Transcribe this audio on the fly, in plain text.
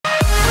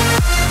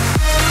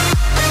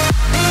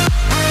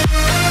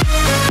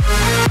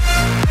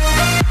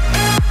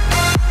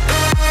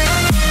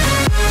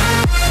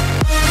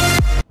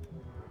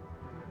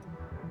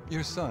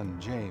your son,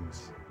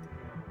 James.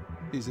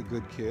 He's a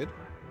good kid.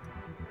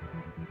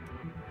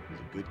 He's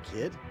a good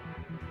kid?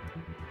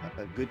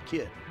 A good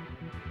kid.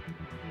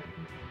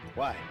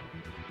 Why?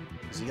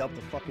 Does he help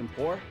the fucking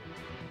poor?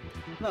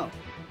 No.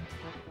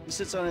 He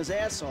sits on his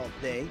ass all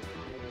day,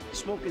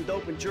 smoking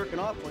dope and jerking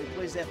off while he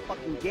plays that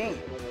fucking game.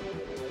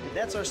 If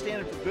that's our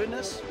standard for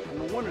goodness,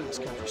 no wonder this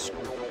country's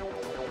screwed.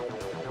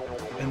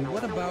 And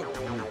what about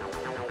you?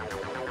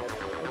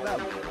 What about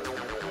me?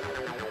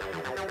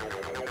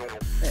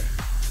 Hey.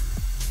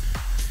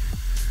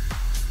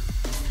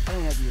 I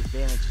didn't have the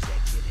advantages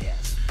that kid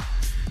has.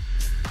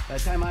 By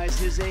the time I was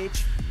his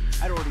age,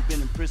 I'd already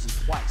been in prison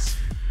twice.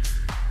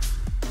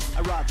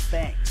 I robbed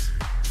banks.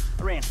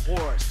 I ran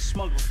whores,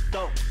 smuggled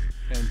dope.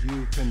 And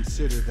you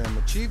consider them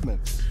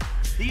achievements?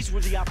 These were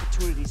the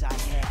opportunities I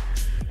had.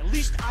 At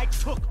least I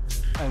took them.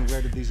 And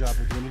where did these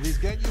opportunities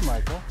get you,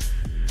 Michael?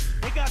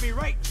 They got me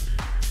right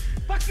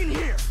fucking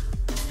here.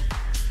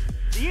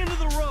 The end of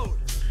the road.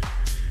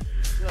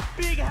 In a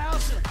big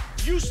house and a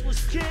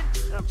useless kid,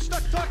 and I'm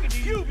stuck talking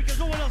to you because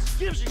no one else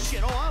gives a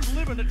shit. Oh, I'm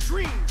living a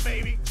dream,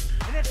 baby.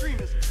 And that dream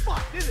is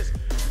fucked. It is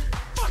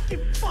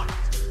fucking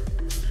fucked.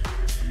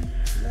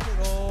 Let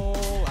it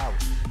all out.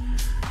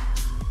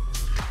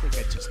 I think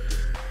I just did.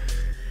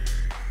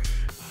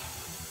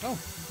 Oh,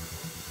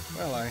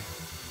 well, I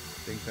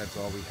think that's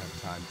all we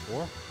have time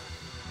for.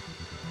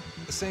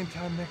 The same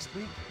time next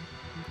week?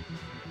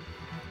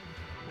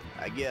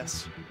 I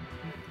guess.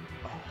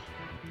 Oh.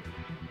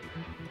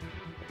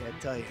 I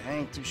gotta tell you, I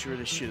ain't too sure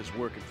this shit is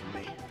working for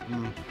me.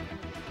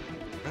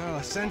 Well,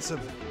 a sense of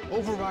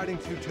overriding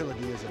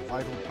futility is a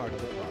vital part of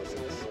the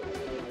process.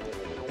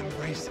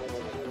 Embrace it.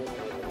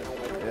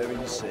 Whatever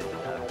you say,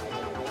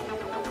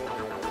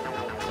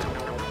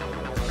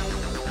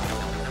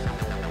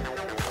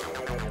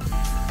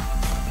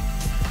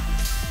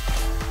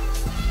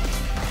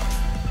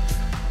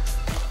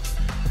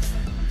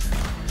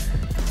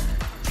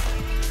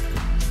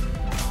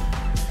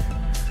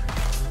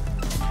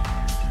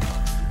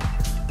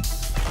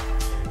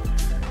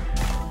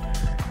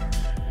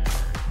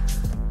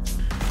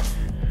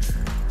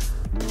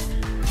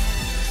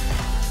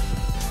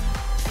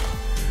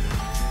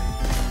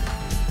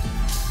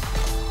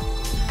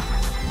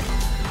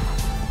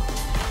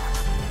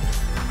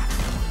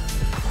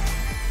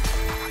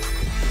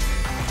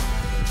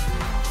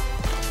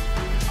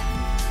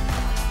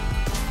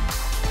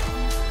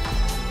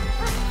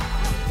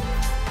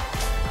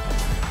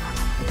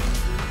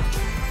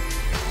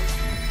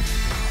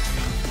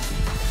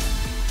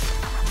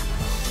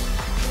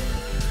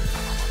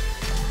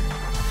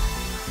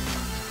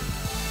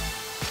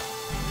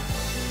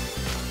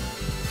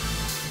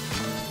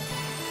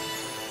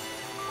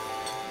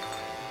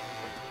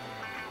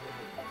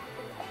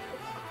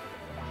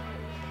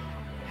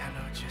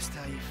 just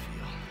how you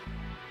feel.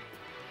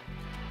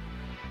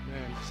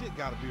 Man, shit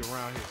gotta be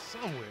around here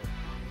somewhere.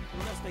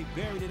 Unless they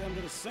buried it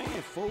under the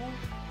sand, fool.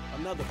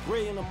 Another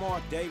brilliant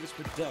Lamar Davis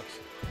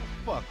production.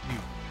 Fuck you.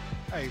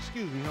 Hey,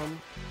 excuse me, homie.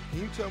 Can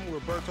you tell me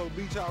where Berto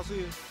Beach House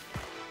is?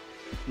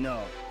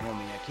 No,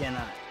 homie, I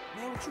cannot.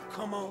 Man, would you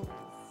come on?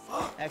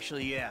 Fuck.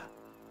 Actually, yeah.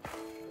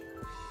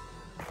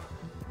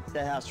 It's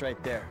that house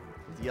right there,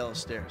 with the yellow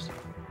stairs.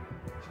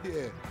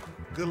 Yeah.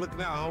 Good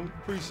looking out, homie.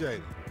 Appreciate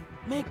it.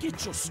 Man,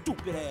 get your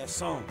stupid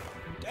ass on.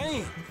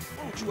 Damn,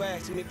 why don't you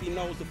ask him if he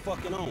knows the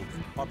fucking owner?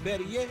 Or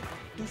better yet,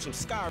 do some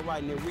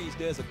skywriting that reads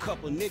there's a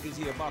couple of niggas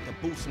here about to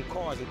boost some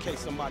cars in case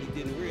somebody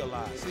didn't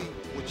realize. See,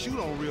 what you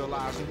don't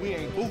realize is we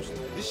ain't boosting.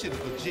 This shit is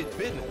legit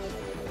business.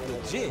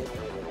 Legit?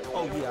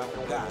 Oh yeah, I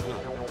forgot,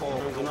 huh?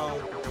 Phones and all?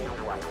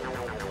 Right.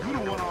 You the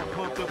one all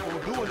pumped up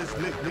on doing this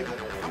lick, nigga.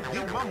 I'm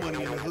getting my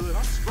money in the hood.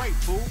 I'm straight,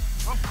 fool.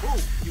 I'm cool.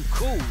 You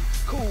cool?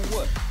 Cool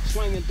what?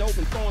 Swinging dope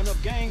and throwing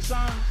up gang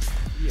signs?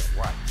 Yeah,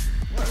 right.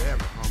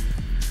 Whatever, homie.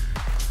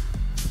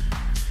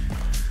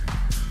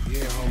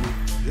 Yeah,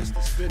 homie. This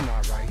the spin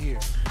knot right here.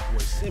 Boy,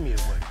 Simeon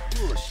wasn't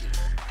bullshit.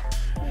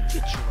 Man,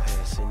 get your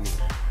ass in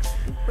there.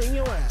 And bring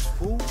your ass,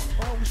 fool.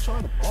 Always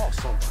trying to boss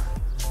somebody.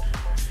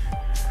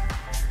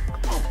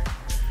 Come on.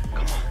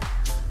 Come on.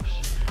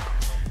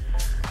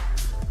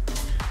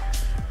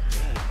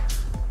 Damn.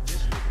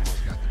 This nigga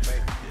must got the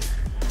baby dick.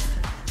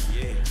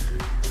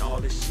 Yeah. And all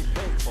this shit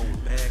paid for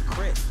with bad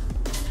credit.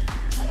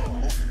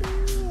 Oh.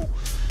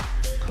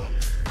 Come,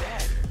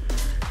 daddy.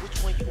 Which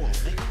one you want,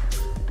 nigga?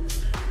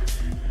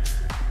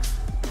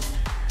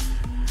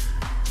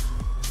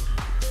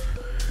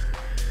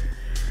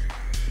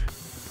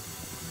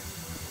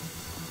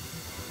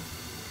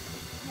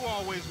 You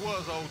always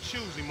was old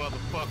choosy,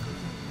 motherfucker.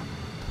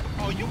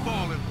 Oh, you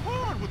ballin'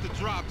 hard with the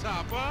drop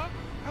top, huh?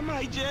 I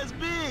might just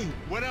be.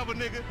 Whatever,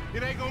 nigga.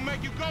 It ain't gonna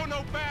make you go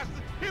no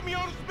faster. Hit me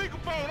on the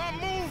speakerphone. I'm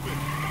moving.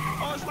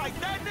 Oh, it's like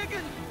that,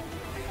 nigga?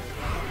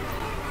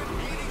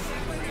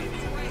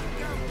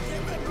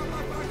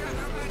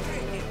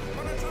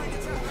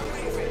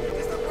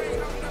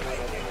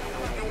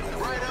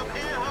 Right up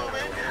here,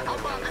 homie. I'm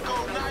about to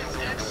go nice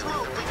and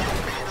slow for your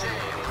bitch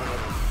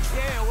ass.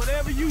 Yeah,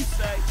 whatever you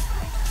say.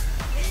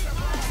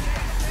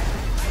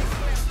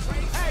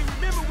 Hey,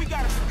 remember we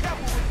gotta be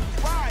careful with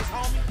these rides,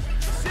 homie.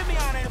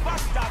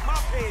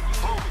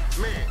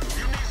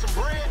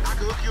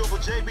 pick you up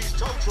with JB's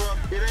tow truck.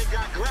 It ain't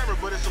got glamour,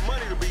 but it's some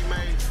money to be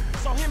made.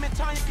 So him and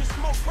Tanya can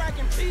smoke crack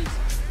in peace?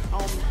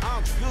 Homie,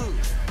 I'm good.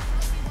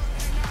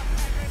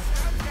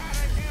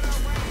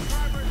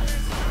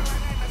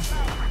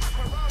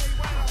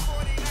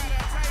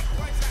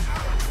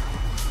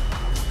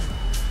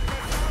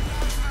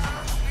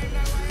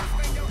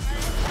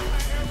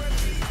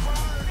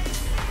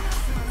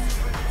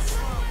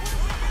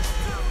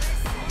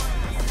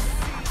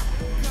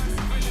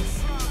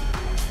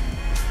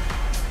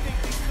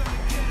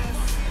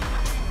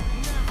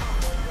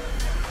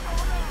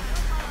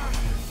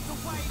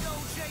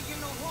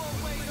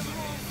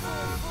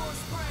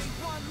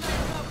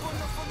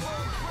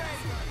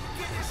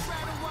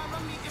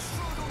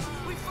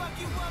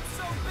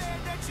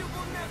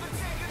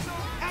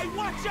 Hey,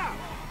 watch out!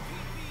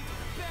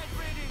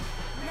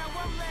 Now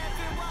I'm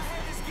laughing while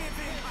head is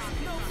giving.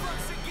 No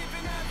fucks are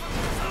given ever.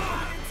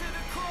 Right into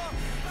the core.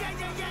 Yeah,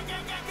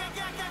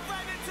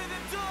 right into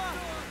the door.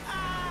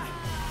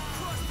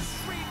 Cross the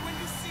street when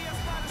you see us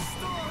by the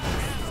store.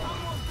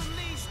 I'm off the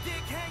leash,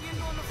 dick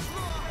hanging on the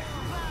floor.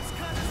 Last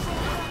cutters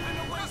rolled up in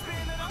the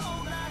waistband of the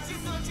old knives. You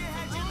thought you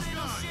had your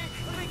little shit,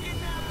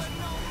 blinking out but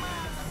no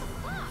minds.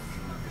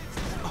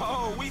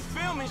 Oh, we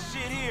filming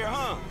shit here,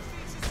 huh?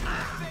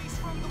 Face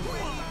from the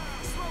weed,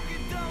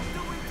 smoking dope,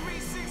 doing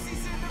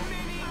 360s in the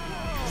mini.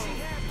 She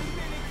had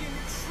Dominican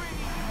and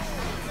Trini.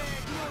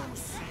 Bad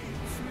news.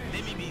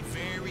 Let me be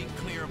very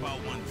clear about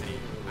one thing.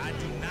 I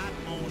do not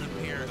own a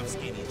pair of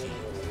skinny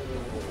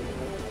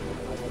jeans.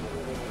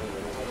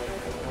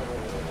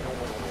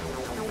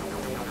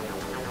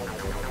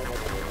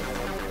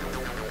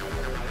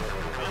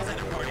 I was at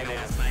a party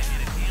last night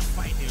and a damn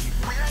fight nearly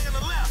broke. We hang on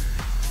the left.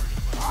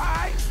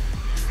 Alright.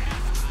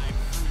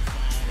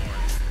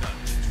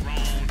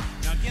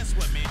 Now guess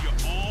what, man? You're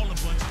all a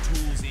bunch of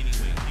tools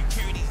anyway. You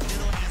carry these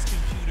little ass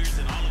computers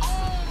and all of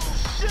Oh,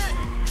 shit!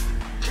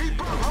 Keep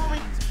up,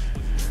 homie.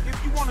 If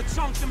you want to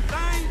chunk them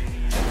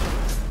things.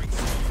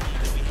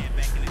 that we had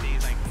back in the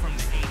days, like from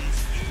the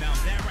 80s. Now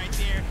that right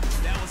there,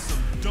 that was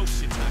some dope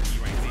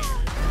shiitake right there.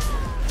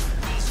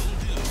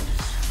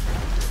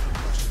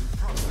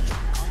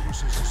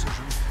 Congress's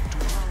decision to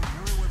allow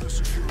Merriweather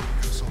Security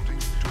Consulting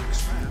to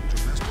expand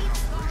domestic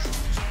operations.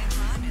 Gang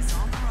crime is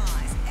on the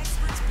rise.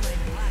 Experts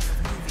blame lack of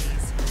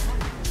movies.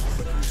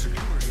 Through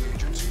security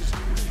agencies,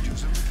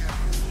 wages in the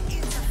capital.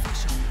 It's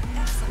official.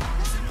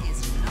 Excellence is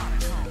not a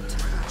cult.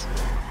 That's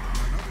wrong.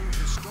 Another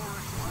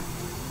historic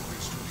Hollywood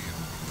movie studio.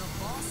 The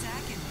ball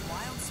sack in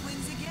wild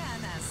swings again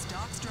as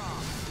stocks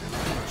drop.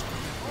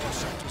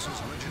 DeSantis'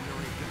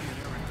 legendary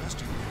billionaire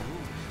investing guru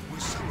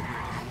was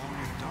celebrating along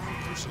with Don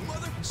Person,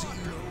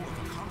 CEO of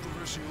a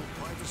controversial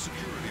private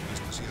security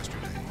business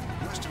yesterday.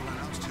 Lester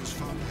announced his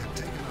fund had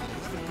taken an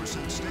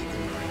 11% stake in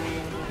the company.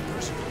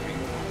 Person,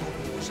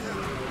 meanwhile, was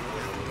happy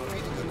after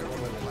defeating a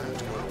government plan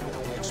to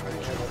outlaw the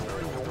expansion of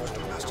Merriweather's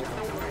domestic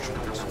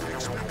operations.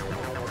 Expect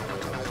more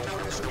privatized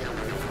data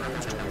security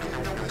firms to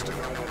begin domestic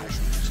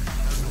operations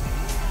as the war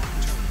on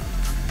terror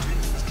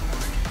continues to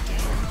wane.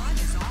 Gang crime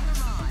is on the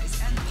rise,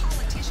 and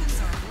politicians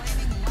are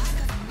blaming lack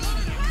of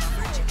media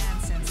coverage and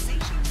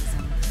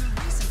sensationalism. The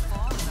recent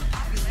fall in the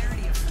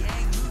popularity of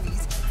gang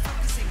movies,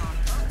 focusing on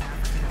both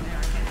African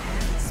American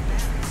and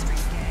Hispanic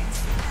street gangs,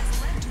 has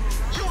led to a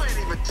rise. You ain't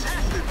even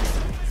tested me.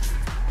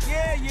 To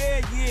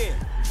Yeah.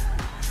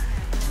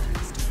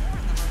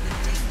 warn them of the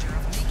danger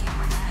of making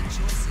bad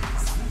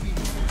choices.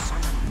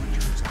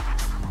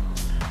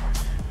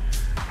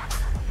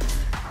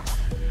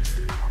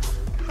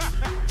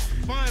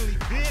 Finally,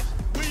 bitch.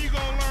 When you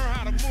gonna learn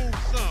how to move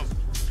something?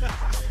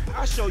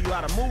 I'll show you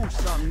how to move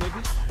something,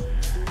 nigga.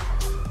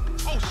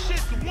 Oh,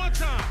 shit, the one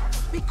time.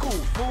 Be cool,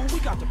 fool. We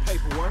got the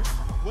paperwork.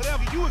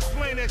 Whatever, you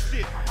explain that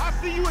shit. I'll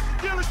see you at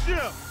the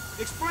dealership.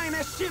 Explain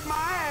that shit my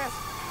ass.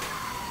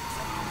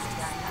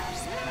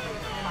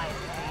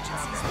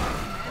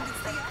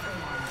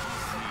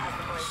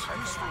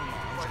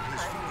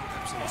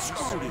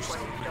 Screw this.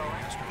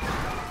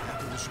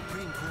 After the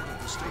Supreme Court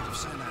of the state of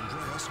San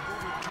Andreas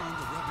overturned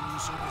the Revenue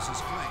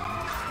Service's claim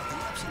that the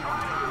Epsilon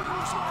Company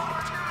was a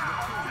cult and a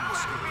pyramid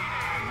scheme,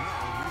 and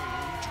not a real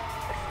religion,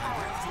 and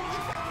therefore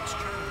should have its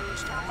charitable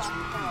status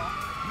removed.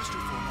 Mr.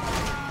 Foreman,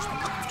 who's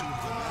believed to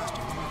have amassed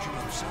a fortune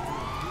of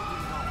several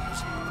 $billion,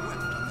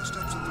 wept on the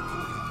steps of the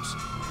courthouse.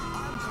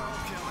 I'm Carl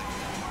Kelly.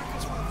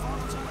 Markets were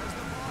volatile as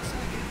the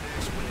Mossack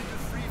Index went into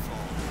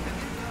freefall, and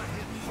it got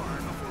hit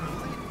hard before a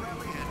late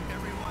rally had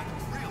everyone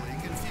really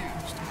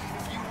confused.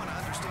 If you want to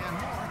understand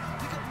more,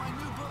 pick up my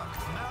new book,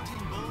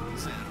 Mounting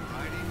Bulls and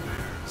Riding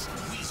Bears.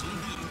 Weasel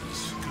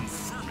News,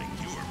 confirming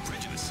your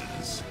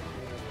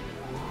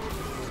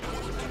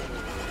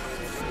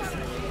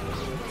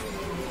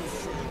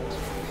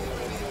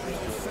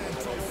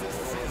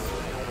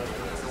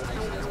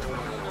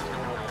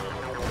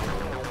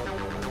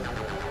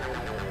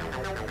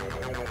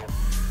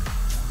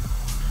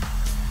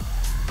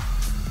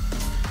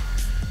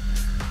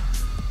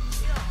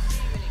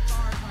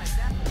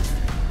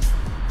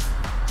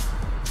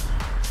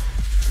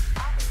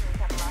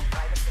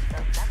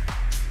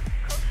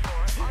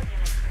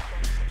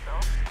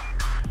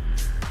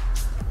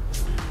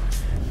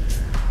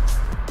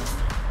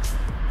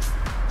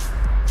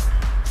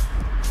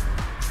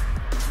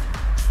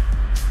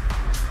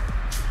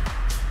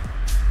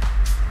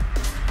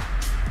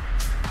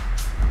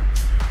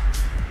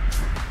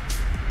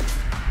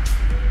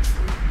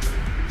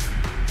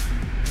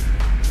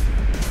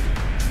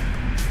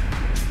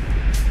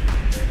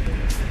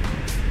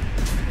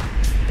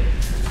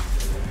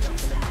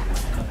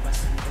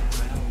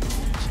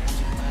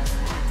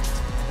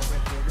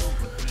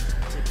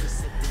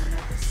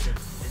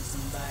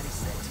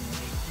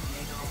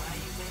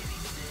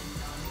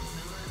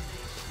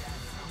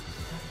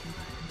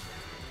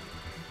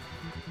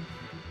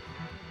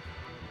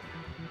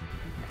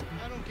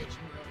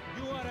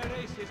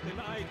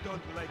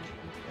don't like you,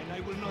 and I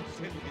will not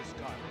sell you this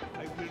car.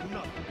 I will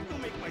not. You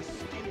make my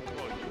skin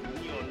crawl, you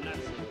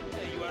neo-Nazi.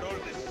 You are all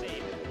the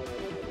same.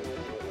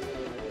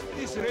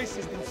 This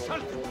racist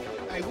insulted me.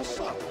 Hey, what's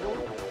up, bro?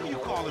 Who you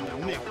calling a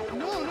nigga?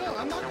 No,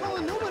 I'm not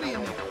calling nobody a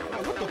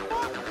nigga. What the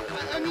fuck?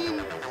 I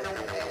mean,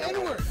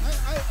 N-word.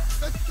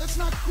 That's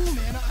not cool,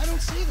 man. I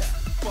don't say that.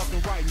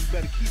 Fucking right, you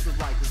better keep it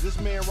right, because this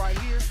man right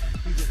here,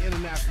 he's an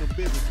international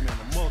businessman,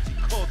 a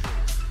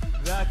multiculturalist.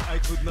 That I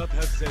could not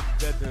have said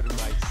better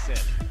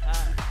myself.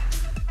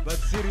 But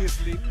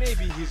seriously,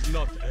 maybe he's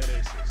not a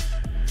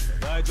racist.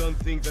 But I don't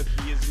think that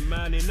he is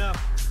man enough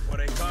for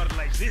a car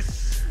like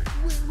this.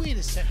 Wait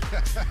a second.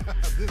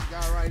 This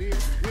guy right here,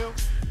 him,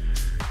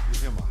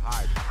 give him a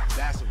hybrid.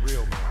 That's a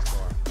real man's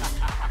car.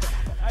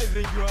 I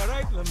think you are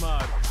right,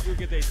 Lamar. You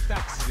get a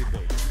tax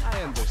rebate.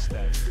 I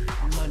understand.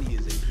 Money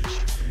is an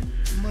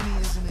issue.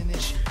 Money isn't an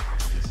issue.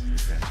 This is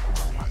the best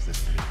performance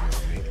that's been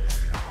real me.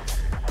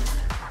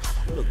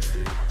 Look,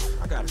 dude,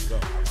 I gotta go.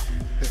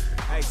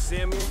 Hey,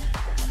 Simeon,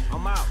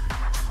 I'm out.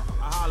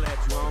 I'll holler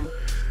at you, homie.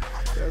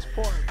 Best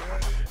part,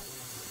 man.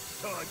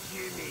 So,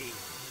 Jimmy,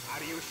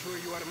 are you sure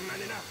you are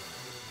man enough?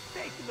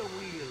 Take the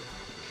wheel.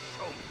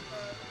 Show me.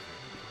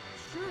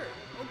 Sure,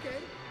 okay.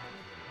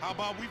 How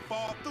about we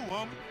fall through,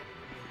 homie?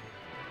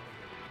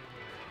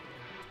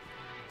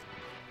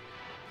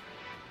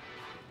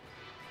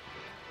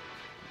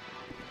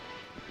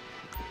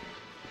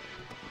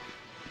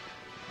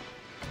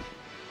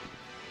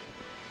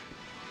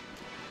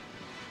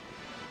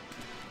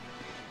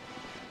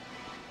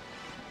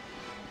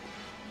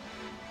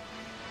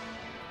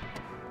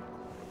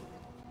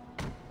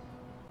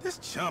 This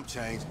chump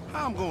change,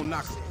 how I'm gonna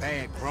knock a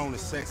bad, grown and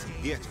sexy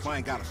bitch if I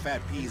ain't got a fat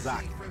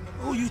Pizaki?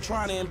 Who you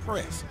trying to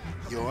impress?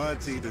 Your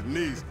auntie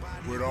Denise,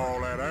 with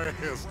all that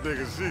ass,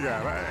 nigga, she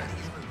got ass.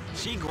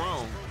 She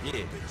grown,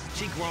 yeah.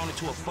 She grown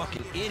into a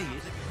fucking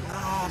idiot.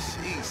 No,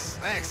 she's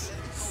sexy.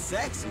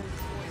 Sexy?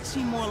 She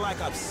more like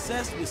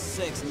obsessed with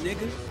sex,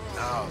 nigga.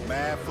 Oh,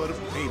 mad for the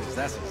penis.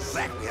 That's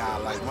exactly how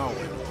I like my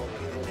women.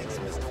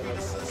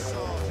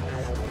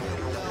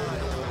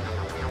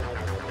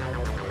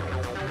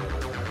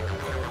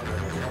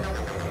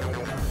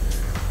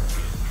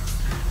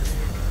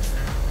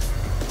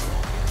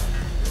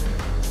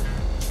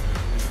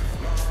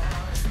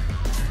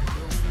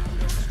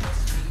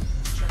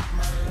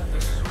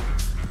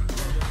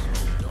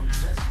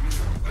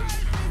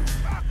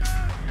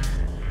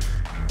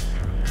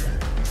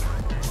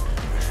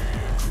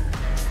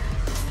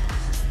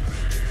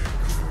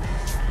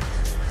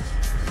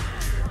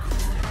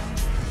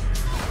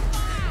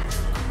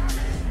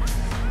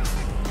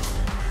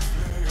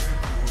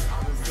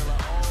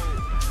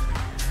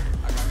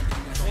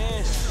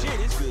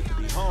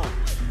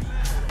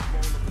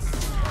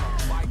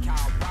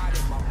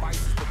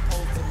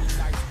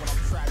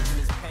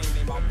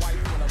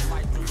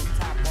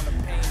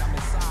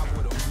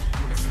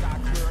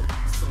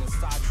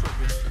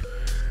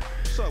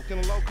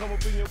 Come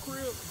up in your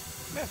crib?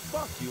 Man,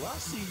 fuck you. I'll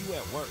see you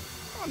at work.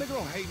 Oh, nigga,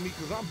 don't hate me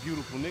because I'm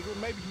beautiful, nigga.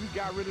 Maybe if you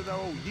got rid of that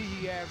old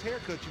yee-yee-ass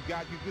haircut you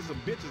got, you get some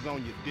bitches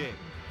on your dick.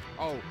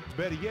 Oh,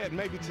 better yet,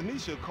 maybe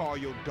Tanisha will call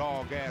your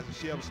dog ass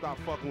if she ever stop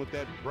fucking with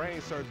that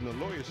brain surgeon or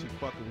lawyer she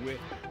fucking with.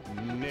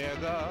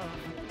 Nigga.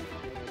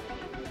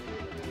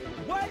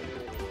 What?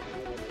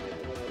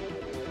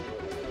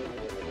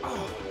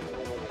 Oh.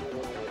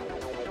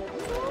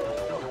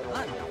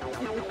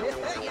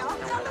 Y'all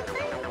telling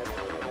me?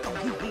 Oh,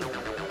 you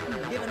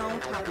living on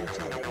top of each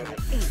other and it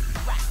ain't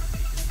right.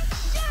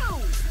 Shoo!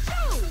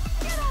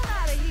 Get on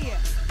out of here!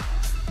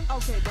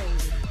 Okay,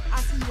 baby. I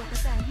see you at the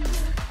thing. You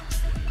hear?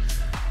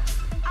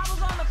 I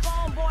was on the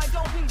phone, boy.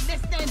 Don't be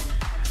listening.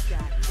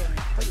 God damn it.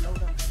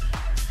 Freeloader.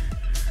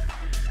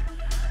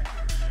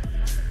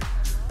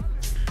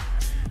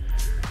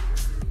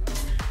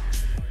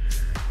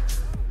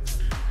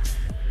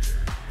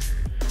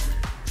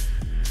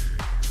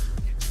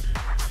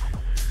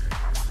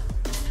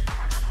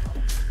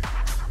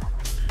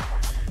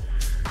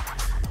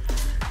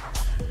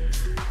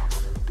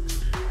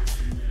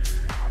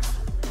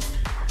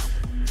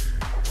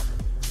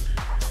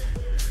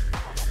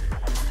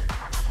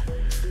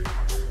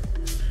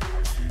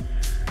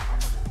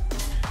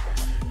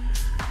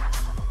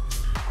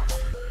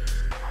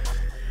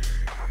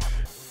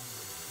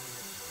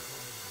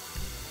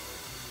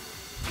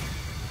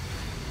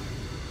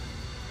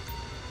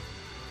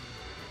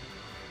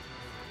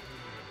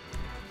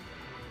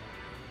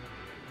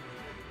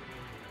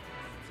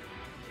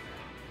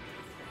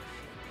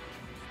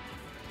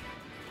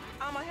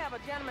 I'm gonna have a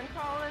gentleman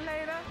calling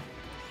later,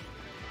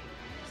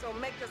 so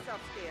make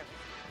yourself scarce.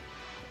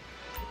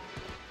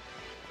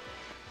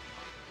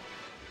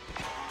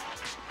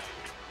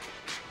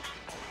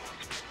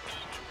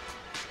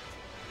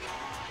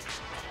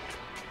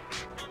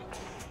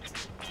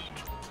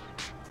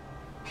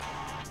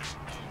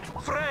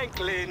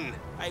 Franklin!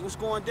 Hey, what's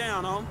going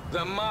down, home?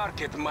 The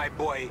market, my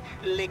boy.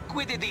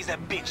 Liquidity's a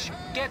bitch.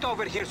 Get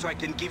over here so I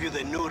can give you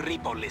the new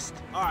repo list.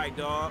 All right,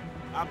 dog.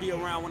 I'll be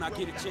around when I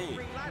get a chance.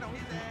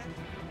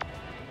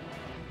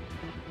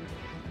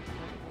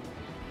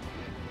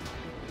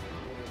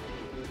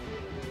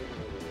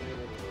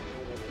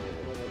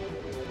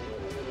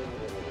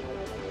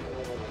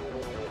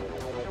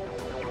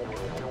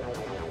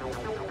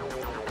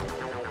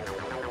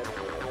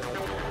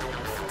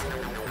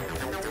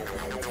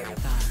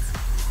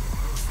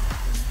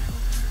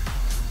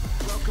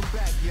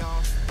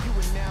 y'all. You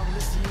are now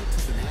listening to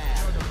The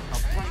Lab, a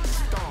bright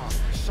star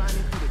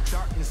shining through the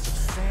darkness of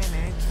San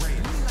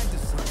Andreas. We like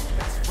the sun,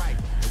 that's right.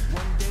 And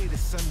one day the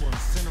sun will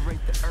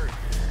incinerate the earth.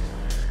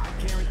 I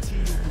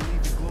guarantee you'll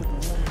believe in global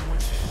warming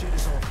once your shit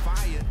is on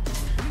fire.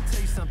 Let me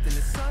tell you something,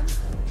 the sun,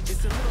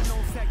 it's a little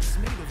known fact, it's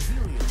made of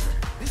helium.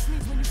 This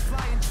means when you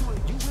fly into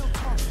it, you will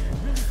talk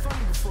really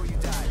funny before you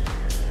die.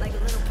 Like a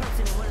little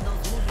person in one of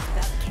those movies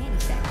about the candy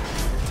factory.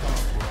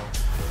 Talk, bro.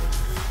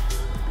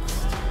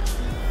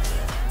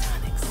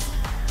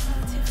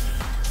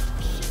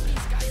 Shit,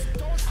 these guys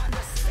don't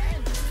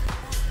understand.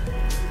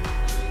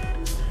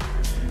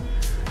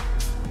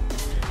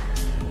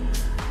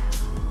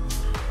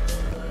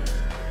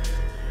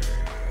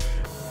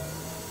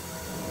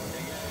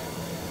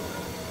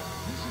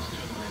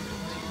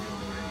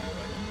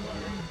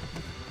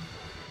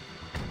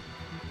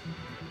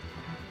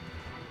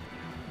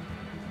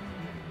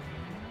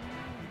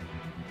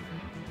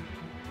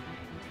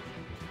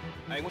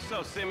 Hey, what's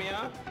up,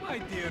 Simeon? My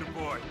dear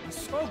boy,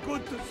 so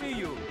good to see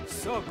you.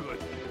 So good.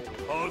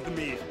 Hold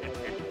me.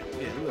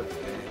 Yeah, look,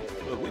 man.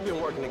 Look, we've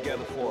been working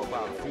together for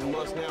about a few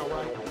months now,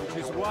 right?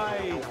 Which is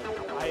why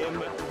I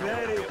am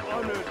very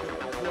honored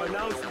to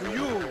announce to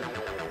you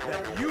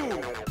that you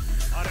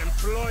are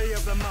Employee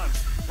of the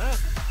Month. Huh?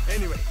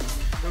 Anyway,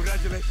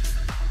 congratulations.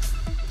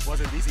 It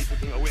wasn't easy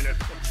picking a winner.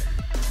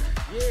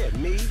 Yeah,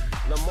 me,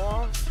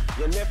 Lamar,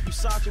 your nephew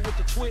Sacha with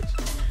the Twitch.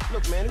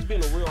 Look, man, it's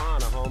been a real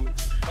honor, homie.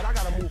 But I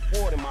gotta move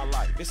forward in my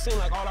life. It seems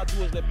like all I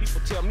do is let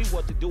people tell me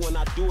what to do and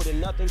I do it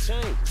and nothing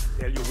changes.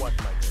 Tell you what,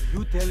 my boy.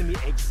 You tell me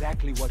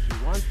exactly what you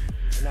want,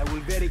 and I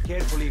will very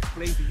carefully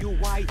explain to you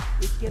why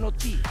it cannot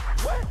be.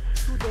 What?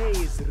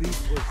 Today's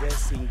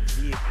repossessing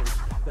vehicles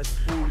that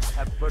fools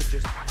have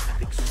purchased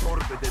at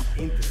exorbitant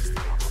interest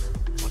rates.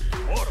 But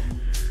tomorrow,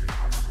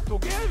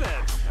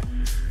 together,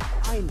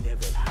 I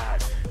never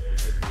had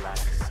a black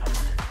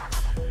summer.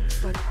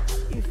 But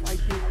if I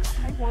did,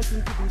 I want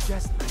him to be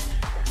just like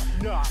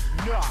Knock,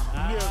 nigga.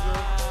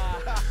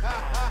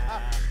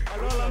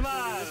 Hello,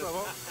 Lamar. What's up,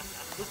 huh?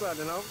 What's up,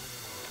 you know?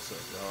 What's up,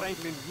 dog?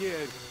 Franklin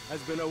here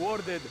has been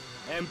awarded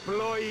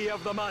Employee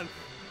of the Month.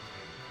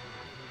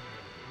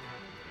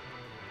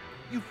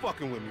 You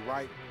fucking with me,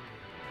 right?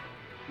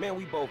 Man,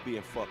 we both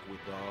being fucked with,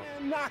 dog.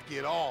 Man, knock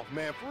it off,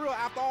 man. For real,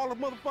 after all the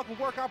motherfucking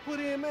work I put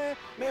in, man.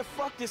 Man,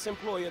 fuck this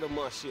Employee of the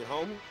Month shit,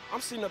 homie. I'm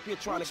sitting up here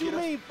trying What to get you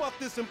mean, fuck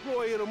this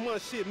Employee of the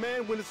Month shit,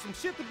 man? When there's some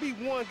shit to be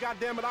won,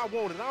 goddammit, I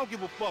want it. I don't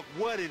give a fuck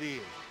what it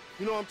is.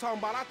 You know what I'm talking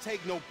about? I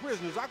take no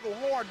prisoners. I go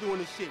hard doing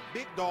this shit.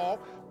 Big dog,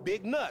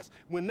 big nuts.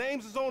 When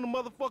names is on the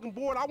motherfucking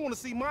board, I want to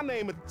see my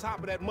name at the top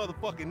of that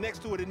motherfucking.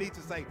 Next to it, it needs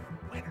to say,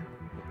 winner.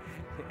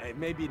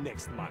 Maybe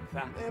next month,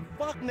 huh? Man,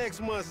 fuck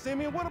next month,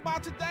 Simeon. What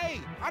about today?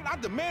 I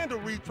demand a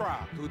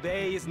retrial.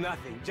 Today is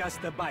nothing,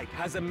 just a bike.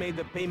 Hasn't made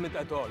the payment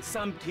at all.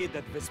 Some kid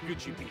at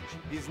Vespucci Beach.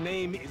 His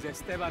name is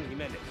Esteban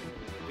Jimenez.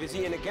 Is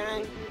he in the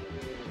gang?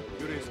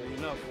 Curiously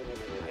enough,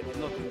 I did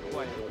not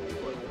inquire when he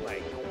bought the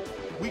bike.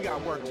 We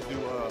got work to do,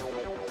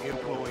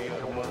 Employee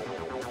of the Month.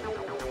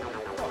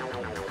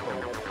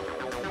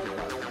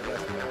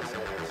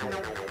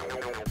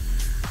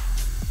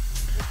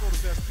 Let's go to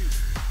Vespucci.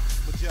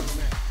 Magellan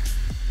Ave.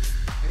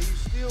 And you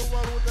still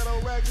rolling with that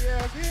old raggedy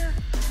ass hair?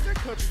 That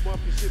country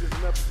bumpkin shit is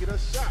enough to get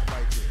us shot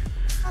right there.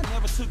 I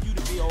never took you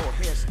to be an old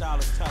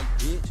hairstylist type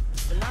bitch,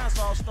 but now it's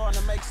all starting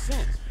to make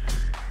sense.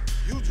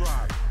 You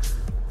drive it.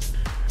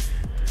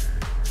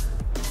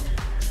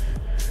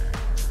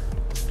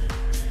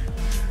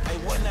 Hey,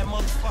 wasn't that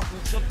motherfucker who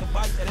took the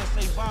bike that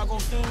S.A. Vago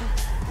dude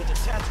with the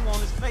tattoo on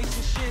his face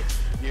and shit?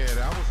 Yeah,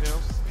 that was him.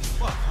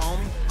 Fuck,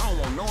 homie. I don't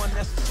want no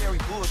unnecessary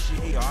bullshit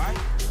here, alright?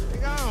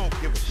 Nigga, I don't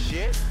give a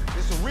shit.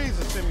 There's some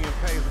reason Simeon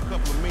pays a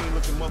couple of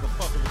mean-looking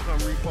motherfuckers to come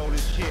repo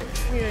this shit.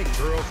 We ain't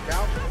Girl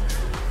Scouts.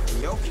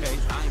 In your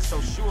case, I ain't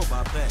so sure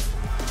about that.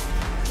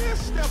 Man,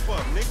 step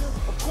up, nigga.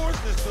 Of course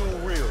this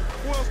dude real.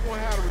 Who else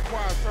gonna have the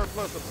required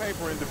surplus of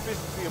paper and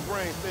deficiency of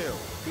brain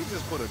cells? He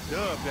just put a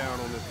dub down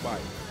on this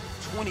bike.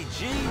 20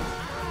 G?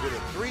 With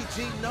a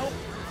 3G note?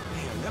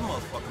 Damn, that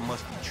motherfucker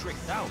must be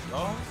tricked out,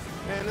 dog.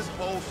 Man, this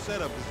whole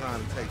setup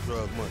designed to take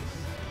drug money.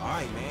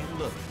 Alright, man,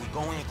 look, we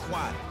go in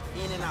quiet.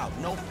 In and out,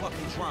 no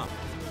fucking drama.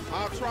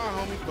 I'll try,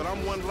 homie, but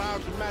I'm one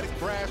loud, dramatic,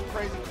 brash,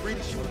 crazy,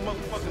 greedy, shoot a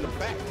motherfucker in the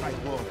back type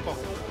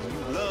motherfucker. And you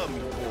love me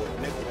for it,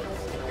 nigga.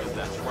 Cause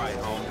that's right,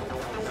 homie.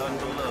 Nothing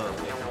but love,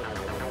 nigga.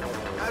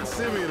 I'd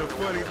Simeon a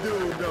funny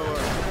dude, though.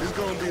 It's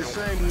gonna be a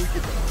shame when we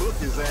get to book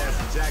his ass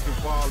and jack him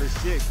for all this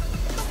shit.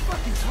 What the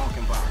fuck you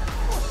talking about?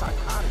 You're a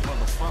psychotic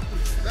motherfucker.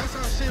 That's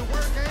how shit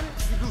work, ain't it?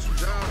 You do some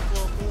jobs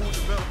for a fool,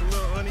 develop a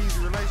little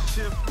uneasy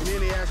relationship, and then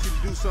they ask you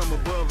to do something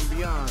above and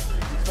beyond.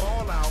 You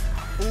fall out,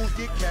 fools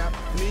get capped,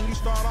 and then you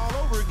start all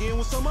over again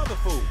with some other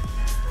fool.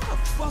 Where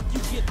the fuck you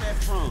get that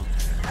from?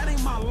 That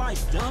ain't my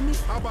life, dummy.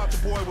 How about the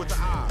boy with the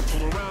eyes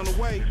from around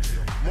the way?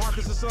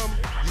 Marcus or something?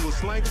 You was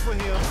slanking for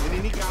him, and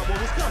then he got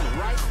what was coming,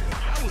 right?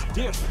 That was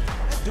different.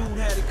 That dude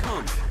had it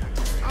coming.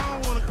 I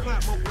don't want to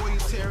clap my boy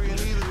Terry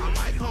either. I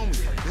like homie.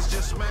 It's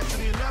just smack to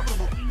the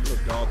inevitable.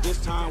 Look, dog, this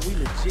time we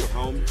legit,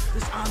 homie.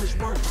 This honest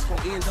work is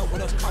gonna end up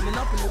with us coming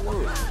up in the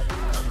world.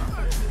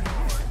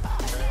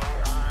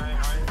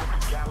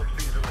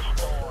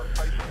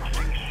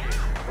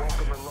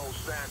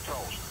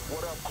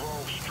 What up,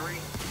 Grove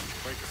Street?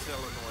 Break the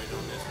solenoid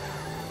on this one.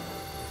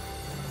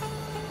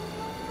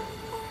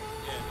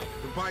 Yeah, nigga.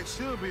 The bike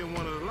should be in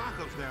one of the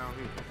lockups down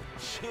here.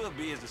 Should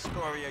be is the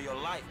story of your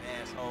life,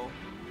 asshole.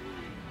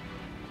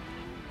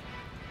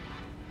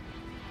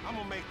 I'm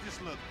gonna make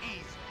this look easy.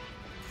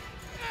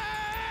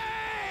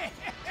 Hey!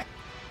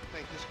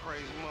 Think this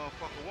crazy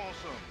motherfucker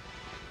wants something.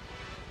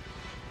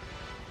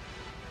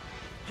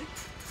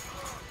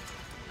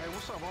 Hey,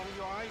 what's up, homie?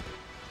 You all right?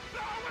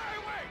 No,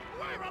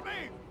 wait from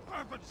me!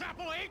 For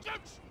example,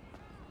 agents?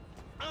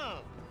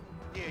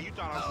 Yeah, you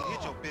thought I was gonna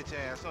hit your bitch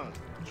ass, huh?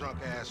 Drunk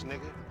ass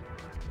nigga.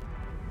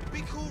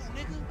 Be cool,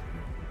 nigga.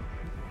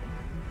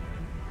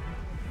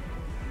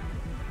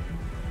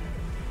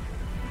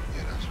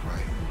 Yeah, that's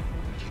right.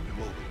 Keep it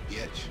moving,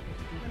 bitch.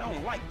 Man, I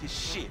don't like this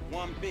shit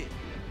one bit.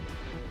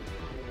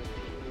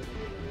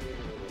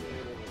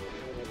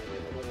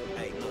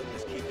 Hey, look,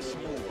 let's keep it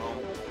smooth,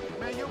 homie.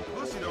 Man, your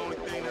pussy the only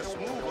thing that's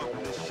smooth up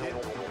in this shit.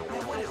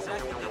 Man, what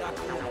exactly did I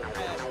do in the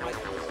past like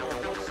to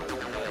deserve your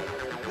stupid ass?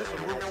 This a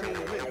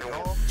routine whip,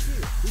 dawg. Shit,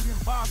 we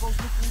didn't Bargo's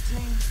look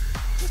routine.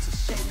 This a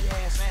shady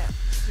ass app.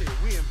 Shit,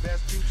 we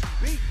invest Gucci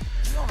beat.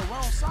 We on the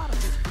wrong side of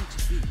this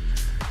Gucci beat.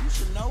 You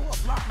should know a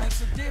block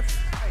makes a difference.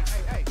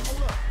 Hey,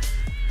 hold up.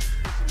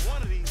 Listen,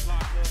 one of these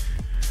locked up.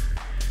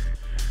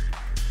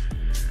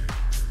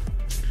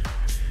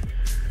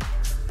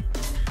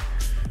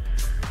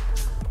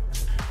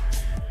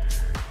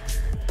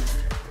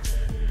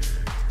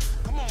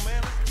 Come on,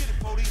 man, let's get it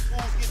before these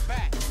fools get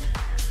back.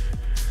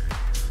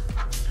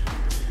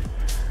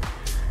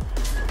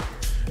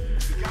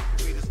 You got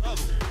to be this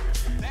other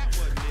one. That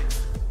wasn't it.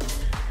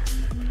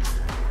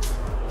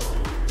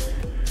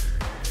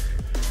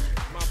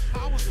 My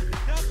powers of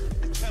deduction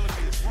is telling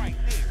me it's right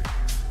there.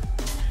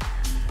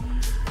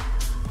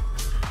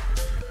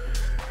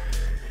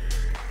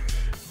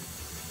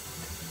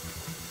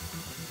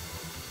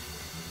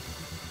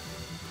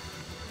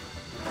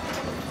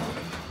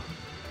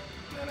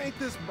 Man, ain't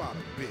this about a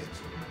bitch?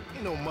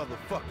 Ain't no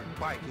motherfucking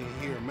bike in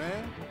here,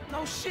 man.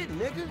 No shit,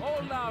 nigga.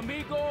 Hola,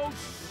 amigos.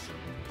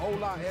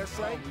 Hola,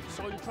 S.A.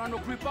 So you trying to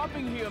creep up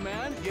in here,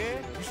 man? Yeah?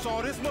 You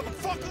saw this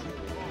motherfucker?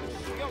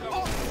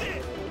 Oh,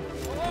 shit!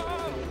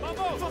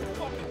 Vamos!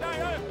 Fucking down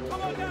here!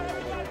 Come on down,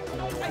 everybody!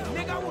 Hey,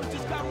 nigga, I would've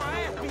just got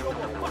my ass beat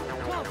over a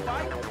fucking punk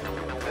fight.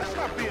 Man,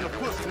 stop being a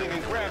pussy, nigga,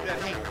 and grab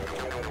that heat.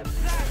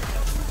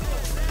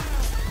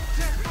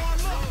 Check for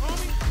luck,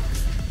 homie.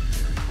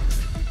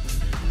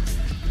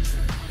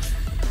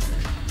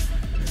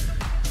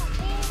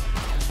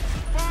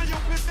 Find your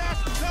bitch ass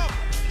some cover.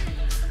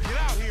 Get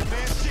out here,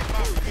 man. Shit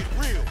about to get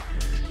real.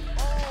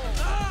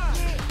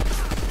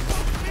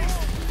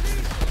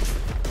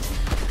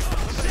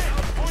 Shit,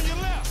 on your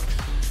left.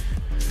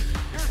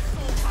 You're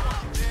so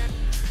fucking dead.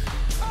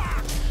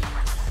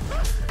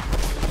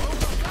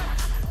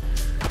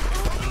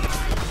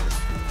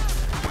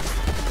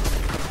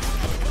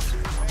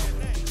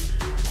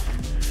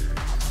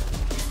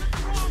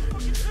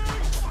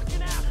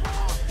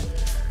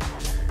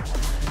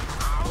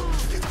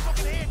 Get your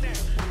fucking head down.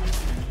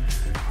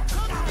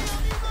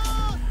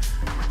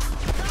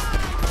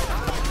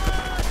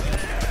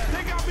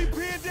 They got me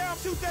pinned down.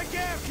 Shoot that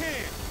gas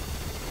can.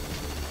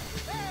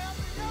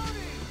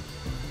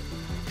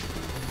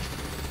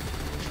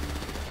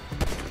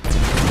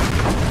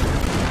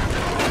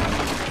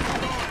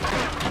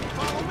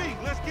 Follow me.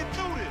 Let's get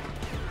through this.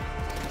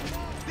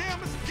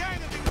 Damn, it's a gang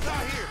of niggas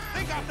out here.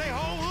 They got their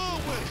whole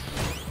hood with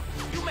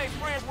them. You make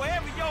friends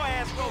wherever your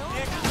ass go,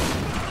 nigga.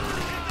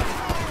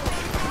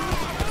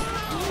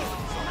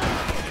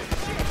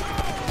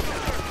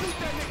 Shoot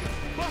that nigga.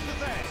 Bust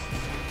his ass.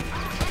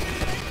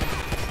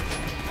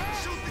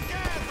 Shoot the gas.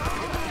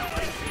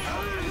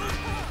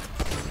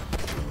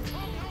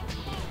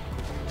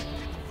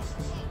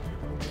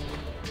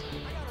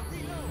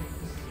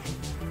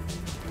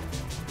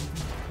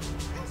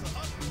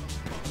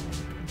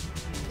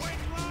 Wait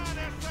in line,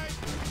 S.A.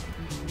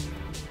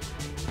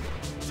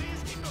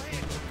 Please keep your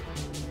head down.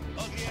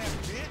 Ugly ass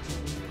bitch.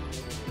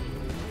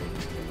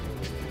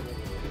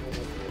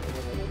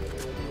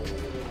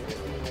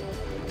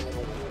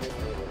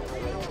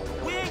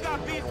 We ain't got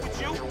beef with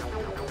you.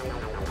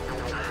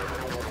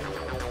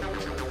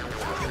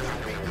 Appreciate it,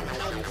 Pimp.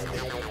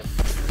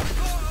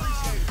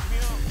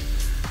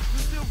 You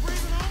still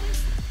breathing, homie?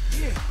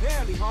 Yeah,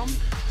 barely, homie.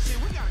 Shit,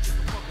 we gotta get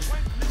the fuck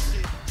away from this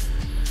shit.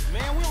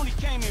 Man, we only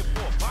came here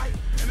for a bite.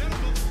 And that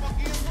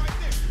motherfucker is right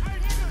there. Hey,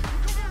 nigga,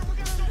 come here. We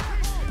got some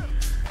people.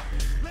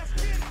 Let's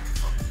get it.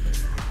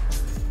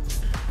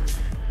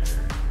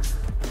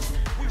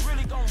 We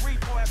really gonna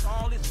repo after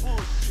all this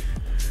bullshit.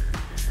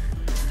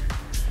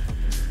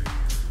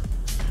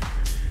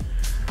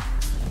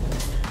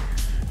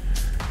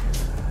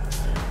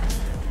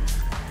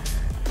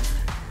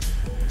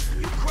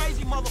 You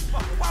crazy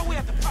motherfucker. Why we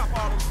have to pop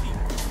all them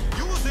people?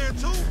 You was there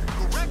too.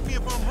 Correct me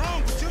if I'm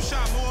wrong, but you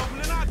shot more of them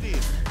than I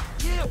did.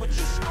 Yeah, but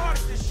you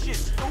started this shit,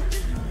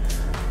 stupid.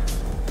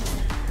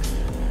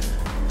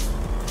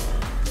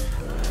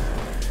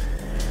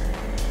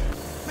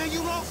 Man,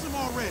 you lost him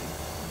already.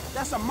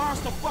 That's a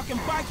monster fucking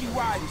bike you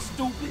riding,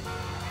 stupid.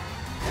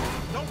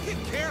 Don't get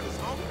careless,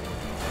 homie.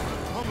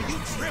 Homie, you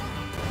tripping.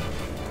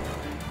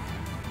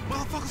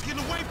 Motherfuckers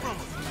getting away from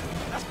us.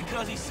 That's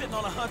because he's sitting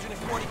on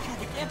 140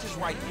 cubic inches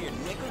right here,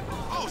 nigga.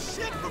 Oh,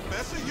 shit,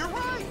 Professor, you're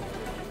right.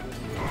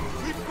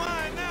 We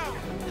flying now.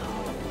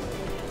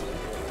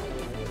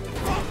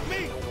 Fuck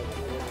me.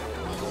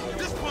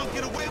 This punk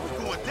get away, we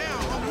going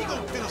down, homie. He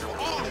gonna finish for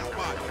all his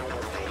body.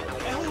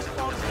 And whose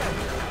fault is that?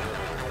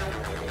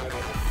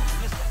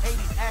 This the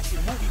 80s action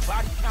movie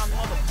body count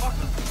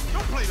motherfucker.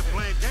 Don't play the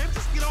blame game,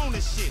 just get on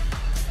this shit.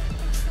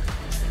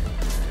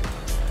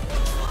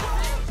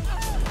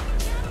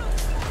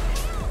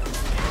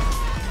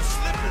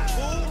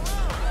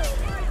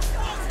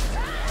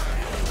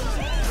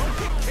 Don't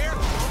get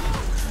careless, homie.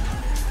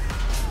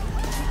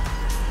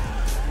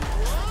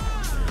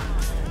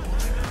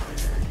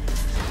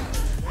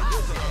 Man,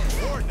 this is a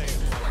coordinator.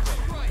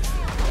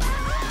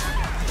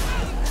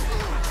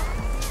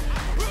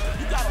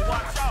 You gotta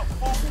watch out,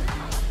 fool.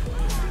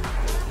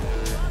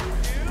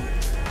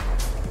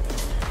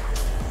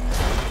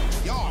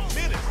 Y'all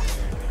menace.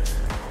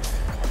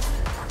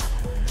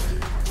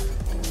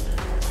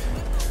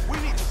 We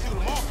need to shoot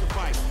him off the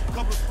bike. A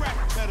couple of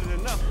scraps is better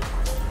than nothing.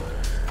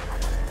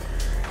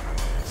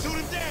 Shoot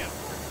him down.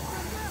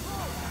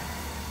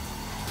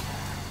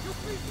 You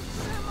piece of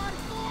shit,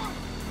 maricón!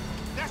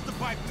 That's the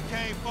bike we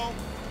came for.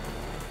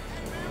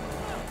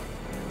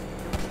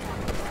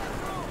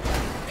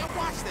 Now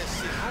watch that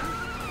shit, homie.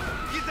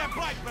 Get that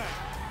bike back.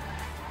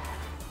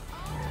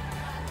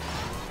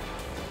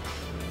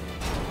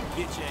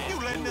 Bitch ass. You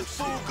letting this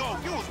fool go.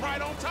 You was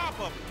right on top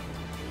of it.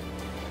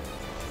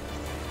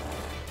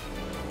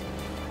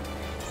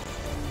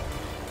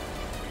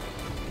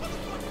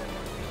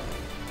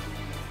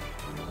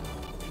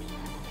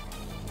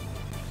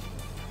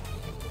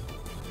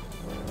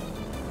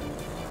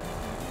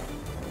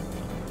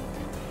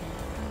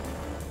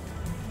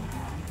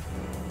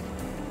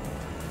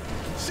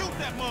 Shoot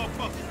that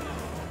motherfucker!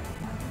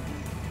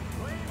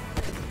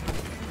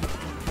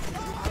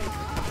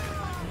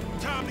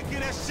 Time to get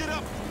that shit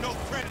up, no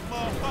credit,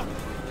 motherfucker!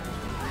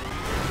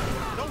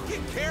 Don't get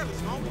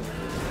careless, homie.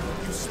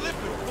 You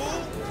slipping,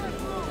 fool!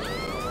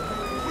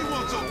 We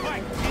want your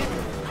bike, kid!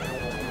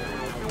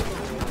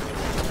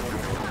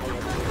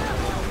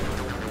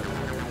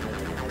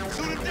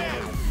 Shoot him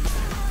down!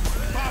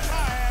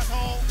 Bye-bye,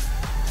 asshole!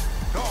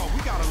 Dawg,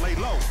 we gotta lay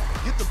low.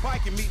 Get the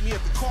bike and meet me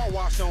at the car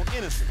wash on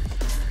Innocent.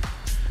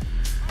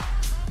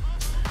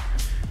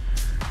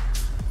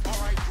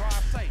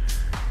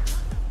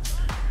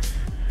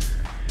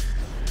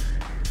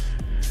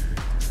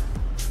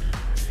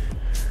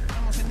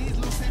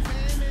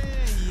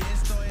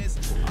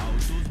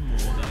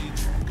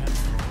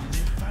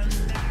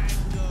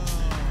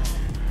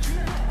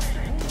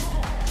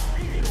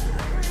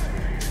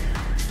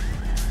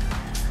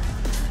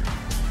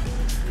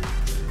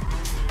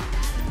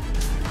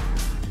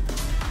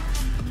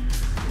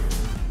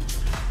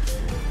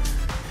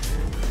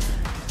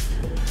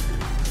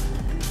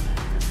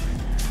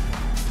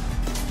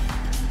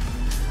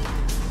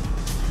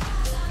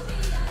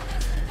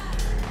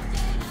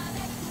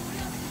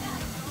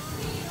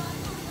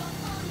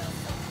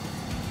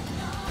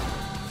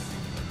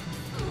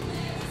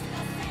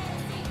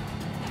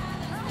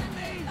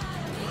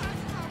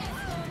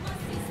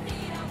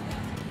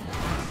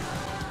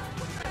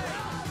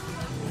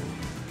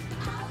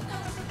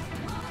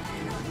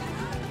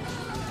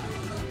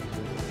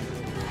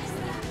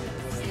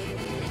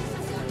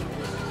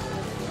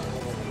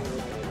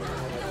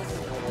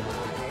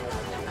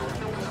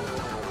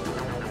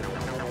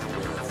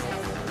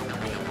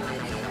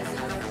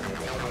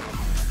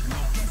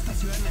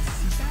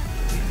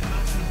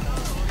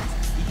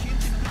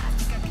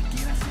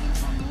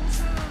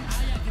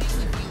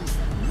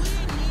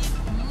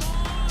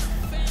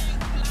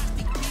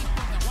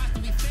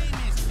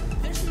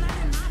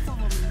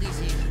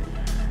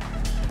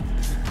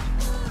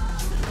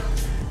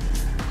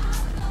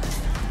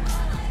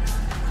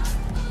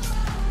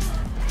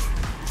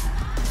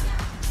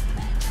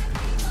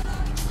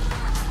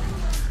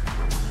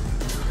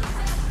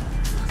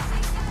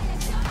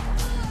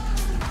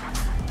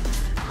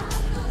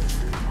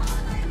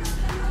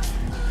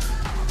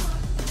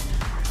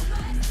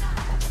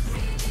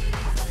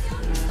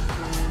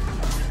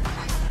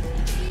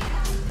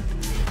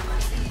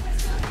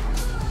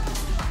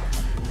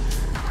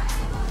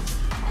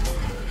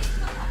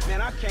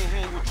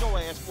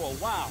 For a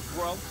while,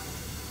 bro.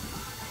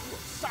 You a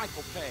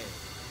psychopath.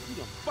 You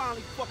done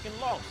finally fucking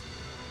lost.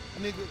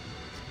 Nigga,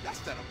 that's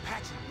that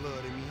Apache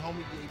blood in me, homie.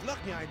 You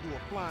lucky I ain't do a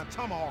flying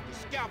tomahawk and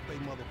scalp they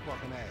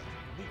motherfucking ass.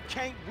 We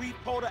can't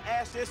repo the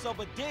assets of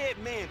a dead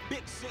man,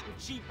 big sitting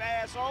cheap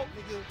asshole.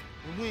 Nigga,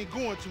 and we ain't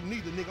going to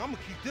neither, nigga. I'm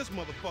gonna keep this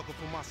motherfucker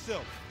for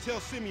myself. Tell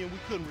Simeon we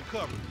couldn't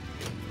recover.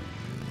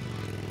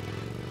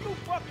 You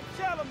fucking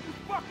tell him, you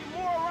fucking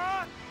moron!